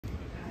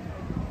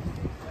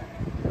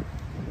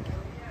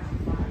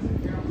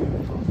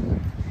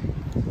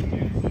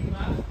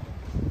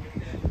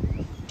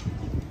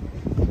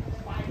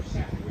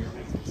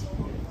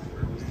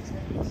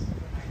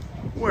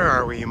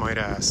are we, you might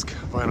ask,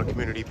 Vinyl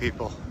community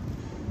people?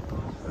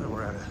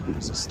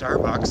 There's a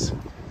Starbucks.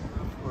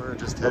 We're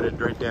just headed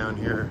right down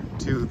here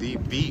to the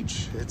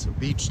beach. It's a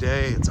beach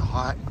day. It's a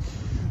hot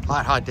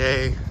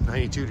day,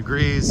 92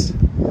 degrees.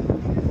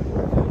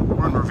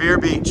 We're in Revere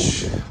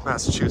Beach,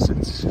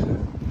 Massachusetts.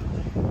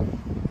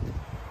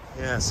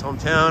 Yes,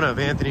 hometown of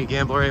Anthony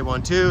Gambler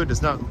 812.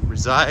 Does not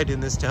reside in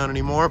this town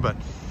anymore, but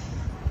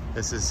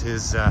this is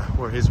his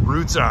where his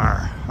roots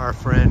are. Our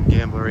friend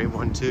Gambler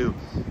 812.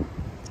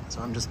 So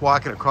I'm just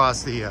walking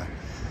across the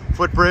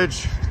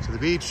footbridge to the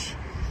beach.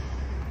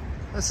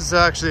 This is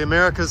actually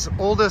America's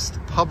oldest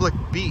public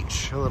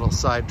beach. A little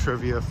side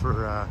trivia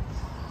for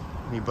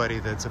anybody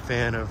that's a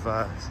fan of.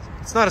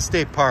 It's not a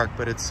state park,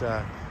 but it's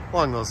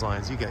along those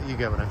lines. You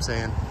get what I'm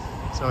saying.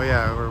 So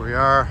yeah, where we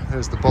are,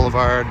 there's the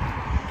boulevard.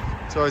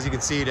 So as you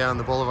can see down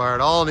the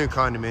boulevard, all new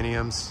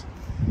condominiums.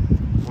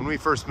 When we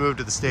first moved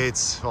to the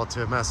States, well,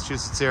 to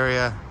Massachusetts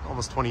area,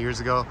 almost 20 years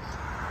ago,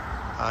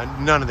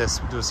 none of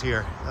this was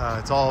here.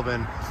 It's all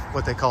been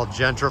what they call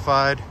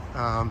gentrified.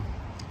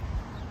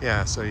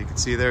 Yeah, so you can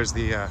see there's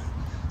the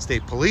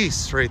state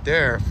police right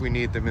there if we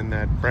need them in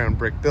that brown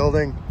brick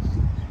building.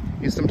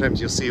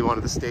 Sometimes you'll see one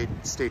of the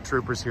state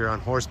troopers here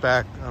on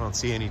horseback. I don't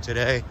see any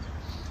today.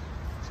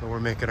 So we're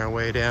making our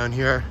way down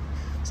here.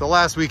 So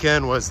last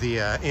weekend was the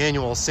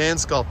annual sand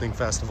sculpting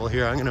festival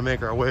here. I'm gonna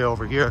make our way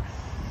over here.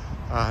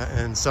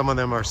 And some of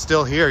them are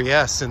still here,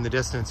 yes, in the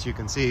distance you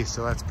can see.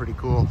 So that's pretty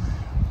cool,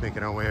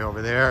 making our way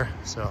over there.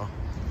 So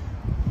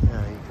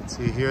yeah, you can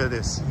see here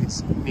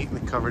these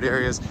neatly covered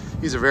areas.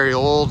 These are very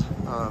old,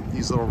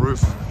 these little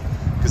roof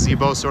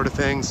gazebo sort of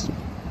things.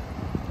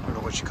 I don't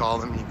know what you call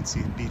them. You can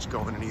see the beach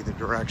going in either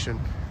direction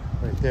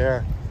right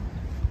there.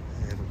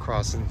 And we're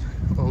crossing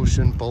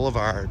Ocean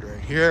Boulevard right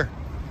here.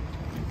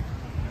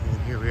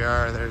 And here we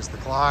are, there's the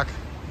clock.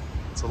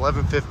 It's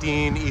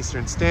 11:15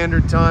 Eastern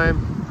Standard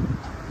Time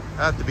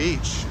at the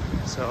beach.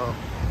 So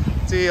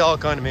see all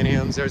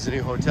condominiums. There's a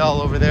new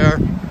hotel over there.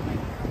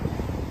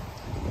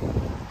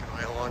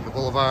 Along the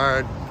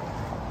boulevard.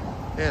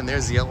 And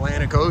there's the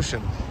Atlantic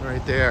Ocean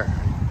right there.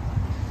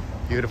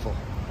 Beautiful,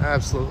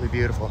 absolutely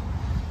beautiful.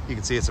 You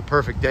can see it's a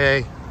perfect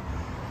day.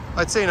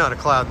 I'd say not a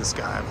cloud in the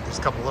sky, but there's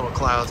a couple little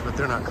clouds, but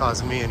they're not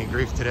causing me any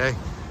grief today.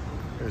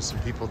 There's some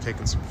people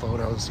taking some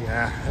photos.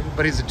 Yeah,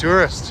 everybody's a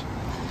tourist.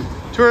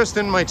 Tourist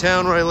in my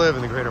town where I live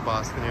in the greater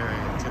Boston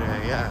area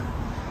today, yeah.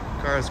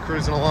 Cars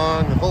cruising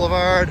along the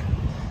boulevard.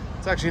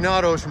 It's actually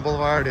not Ocean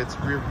Boulevard, it's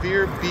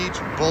Revere Beach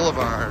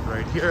Boulevard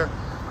right here,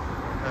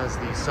 as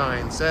the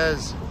sign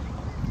says.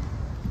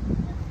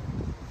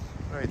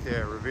 Right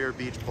there, Revere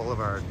Beach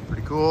Boulevard.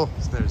 Pretty cool.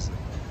 So there's,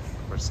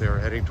 of course, they were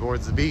heading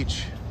towards the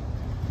beach.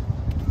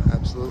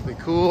 Absolutely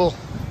cool.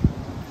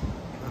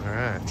 All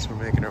right, so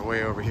we're making our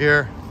way over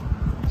here.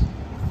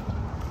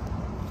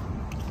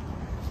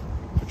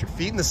 Put your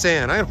feet in the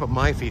sand. I'm gonna put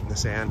my feet in the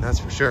sand, that's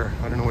for sure.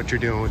 I don't know what you're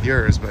doing with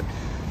yours, but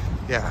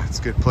yeah, it's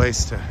a good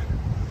place to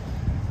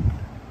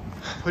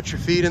put your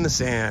feet in the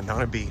sand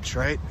on a beach,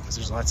 right? Because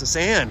there's lots of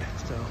sand.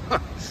 So,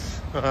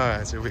 all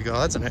right, so here we go.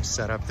 That's a nice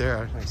setup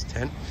there, a nice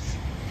tent.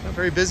 Not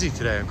very busy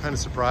today. I'm kind of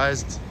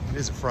surprised. It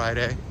is a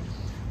Friday.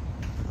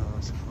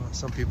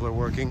 Some people are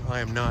working. I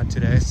am not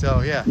today.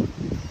 So yeah,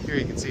 here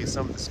you can see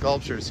some of the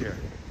sculptures here.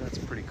 That's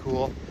pretty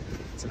cool.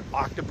 It's an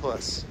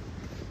octopus.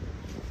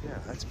 Yeah,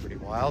 that's pretty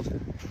wild.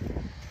 And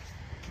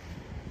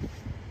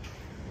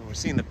we're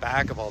seeing the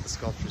back of all the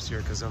sculptures here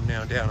because I'm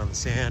now down on the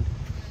sand.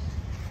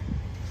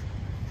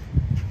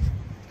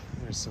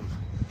 There's some,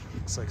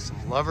 looks like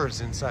some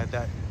lovers inside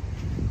that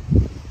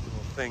little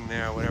thing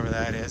there, whatever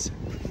that is.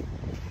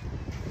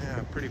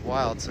 Yeah, pretty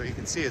wild. So you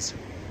can see it's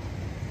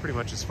pretty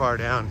much as far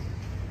down.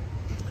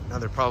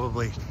 Another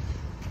probably,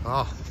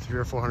 300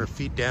 or 400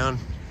 feet down.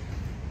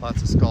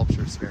 Lots of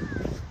sculptures here.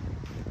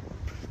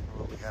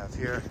 What we have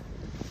here.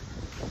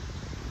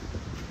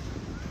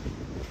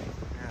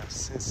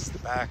 Yes, this is the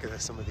back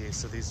of some of these,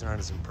 so these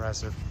aren't as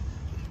impressive.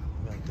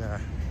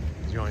 But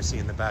you only see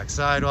in the back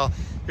side. Well,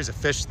 here's a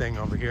fish thing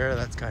over here.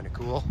 That's kind of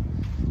cool.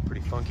 Pretty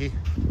funky.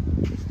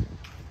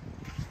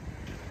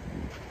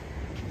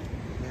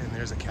 And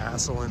there's a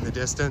castle in the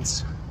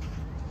distance.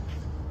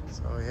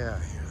 So yeah,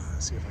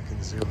 let's see if I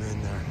can zoom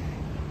in there.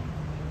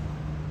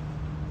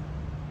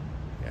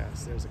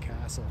 Yes, there's a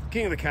castle.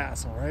 King of the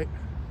castle, right?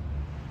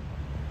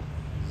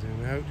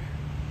 Zoom out.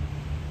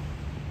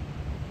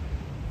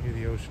 Hear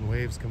the ocean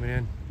waves coming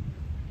in.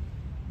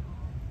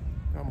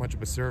 Not much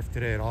of a surf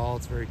today at all.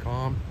 It's very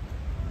calm.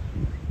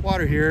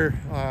 Water here,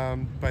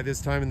 by this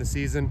time in the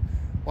season,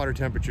 water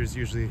temperature is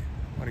usually,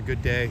 on a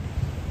good day,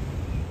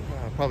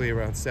 probably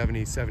around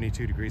 70,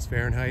 72 degrees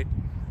Fahrenheit.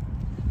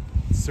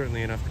 It's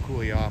certainly enough to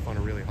cool you off on a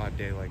really hot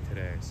day like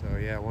today. So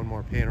yeah, one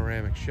more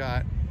panoramic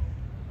shot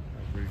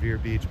of Revere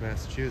Beach,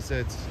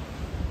 Massachusetts.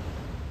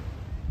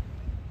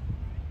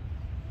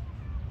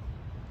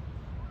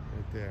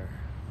 Right there.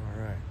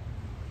 All right.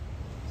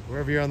 So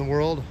wherever you're on the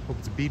world, hope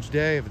it's a beach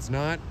day. If it's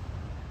not,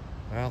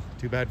 well,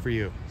 too bad for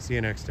you. See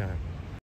you next time.